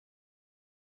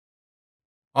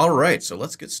All right, so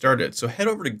let's get started. So head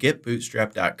over to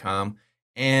getbootstrap.com,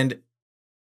 and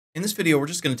in this video, we're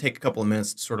just going to take a couple of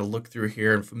minutes to sort of look through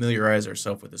here and familiarize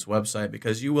ourselves with this website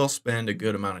because you will spend a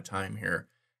good amount of time here.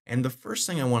 And the first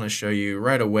thing I want to show you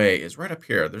right away is right up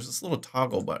here. There's this little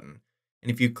toggle button,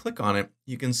 and if you click on it,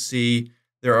 you can see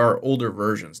there are older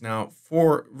versions. Now,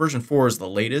 version 4 is the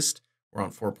latest. We're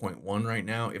on 4.1 right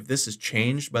now. If this has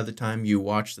changed by the time you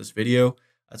watch this video,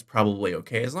 that's probably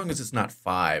okay, as long as it's not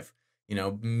 5. You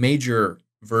know, major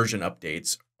version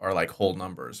updates are like whole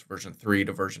numbers, version 3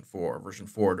 to version 4, version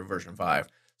 4 to version 5.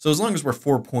 So as long as we're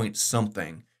 4 point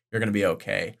something, you're going to be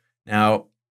okay. Now,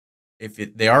 if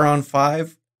they are on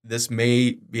 5, this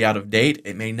may be out of date.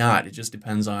 It may not. It just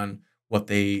depends on what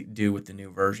they do with the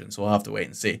new version. So we'll have to wait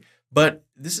and see. But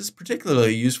this is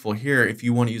particularly useful here if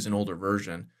you want to use an older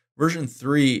version. Version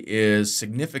 3 is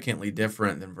significantly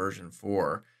different than version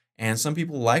 4. And some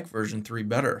people like version 3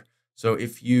 better. So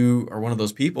if you are one of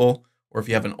those people, or if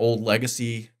you have an old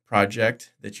legacy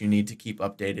project that you need to keep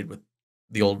updated with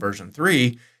the old version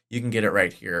 3, you can get it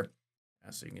right here.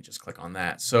 So you can just click on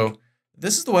that. So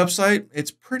this is the website.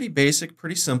 It's pretty basic,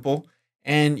 pretty simple,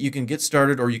 and you can get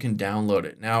started or you can download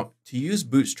it. Now, to use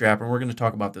Bootstrap, and we're going to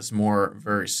talk about this more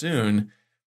very soon,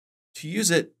 to use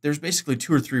it, there's basically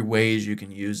 2 or 3 ways you can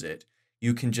use it.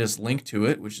 You can just link to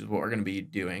it, which is what we're going to be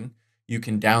doing. You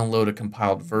can download a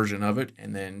compiled version of it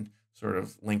and then sort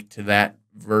of link to that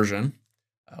version.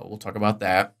 We'll talk about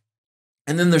that.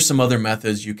 And then there's some other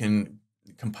methods. You can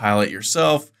compile it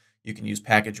yourself. You can use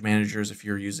package managers if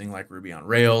you're using like Ruby on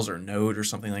Rails or Node or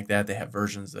something like that. They have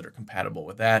versions that are compatible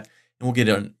with that. And we'll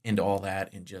get into all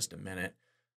that in just a minute.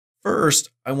 First,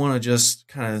 I want to just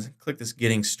kind of click this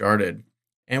getting started.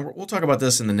 And we'll talk about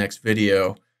this in the next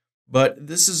video. But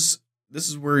this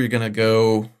is where you're going to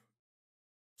go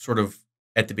sort of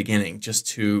at the beginning just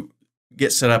to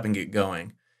get set up and get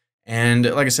going. And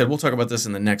like I said, we'll talk about this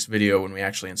in the next video when we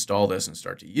actually install this and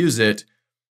start to use it.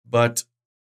 But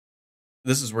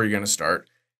this is where you're going to start.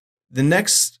 The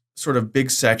next sort of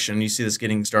big section, you see this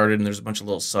getting started, and there's a bunch of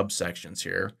little subsections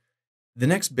here. The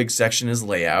next big section is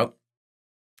layout.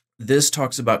 This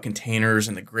talks about containers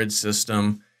and the grid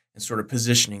system and sort of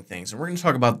positioning things. And we're going to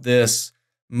talk about this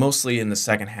mostly in the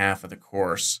second half of the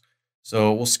course.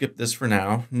 So we'll skip this for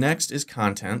now. Next is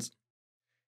content.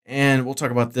 And we'll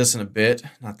talk about this in a bit,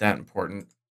 not that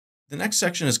important. The next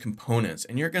section is components,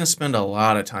 and you're going to spend a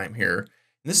lot of time here.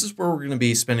 And this is where we're going to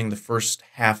be spending the first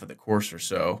half of the course or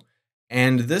so.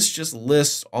 And this just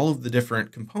lists all of the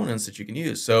different components that you can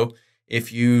use. So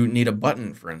if you need a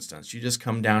button, for instance, you just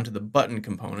come down to the button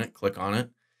component, click on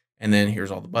it, and then here's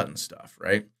all the button stuff,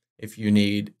 right? If you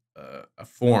need a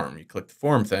form, you click the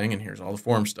form thing, and here's all the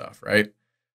form stuff, right?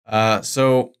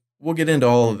 So we'll get into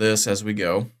all of this as we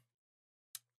go.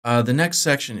 The next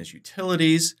section is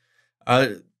utilities,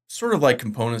 sort of like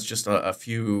components, just a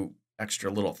few extra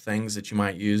little things that you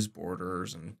might use,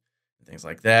 borders and things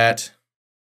like that.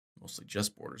 Mostly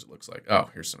just borders, it looks like. Oh,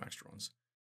 here's some extra ones.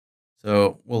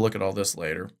 So we'll look at all this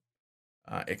later.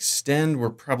 Extend,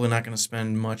 we're probably not going to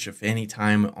spend much, if any,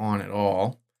 time on at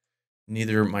all.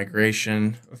 Neither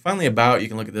migration. Finally, about, you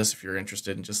can look at this if you're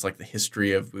interested in just like the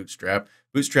history of Bootstrap.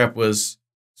 Bootstrap was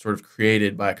sort of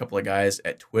created by a couple of guys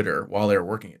at Twitter while they were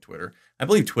working at Twitter. I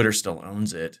believe Twitter still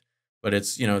owns it, but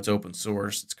it's, you know, it's open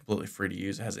source. It's completely free to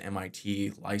use. It has an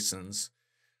MIT license,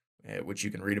 which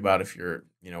you can read about if you're,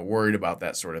 you know, worried about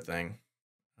that sort of thing.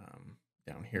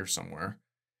 Down here somewhere.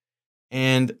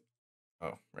 And,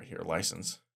 oh, right here,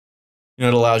 license. You know,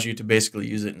 it allows you to basically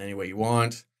use it in any way you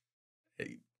want.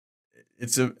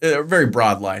 It's a very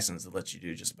broad license that lets you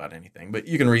do just about anything, but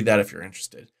you can read that if you're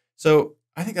interested. So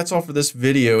I think that's all for this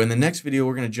video. In the next video,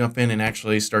 we're going to jump in and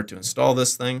actually start to install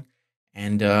this thing,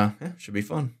 and it should be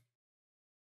fun.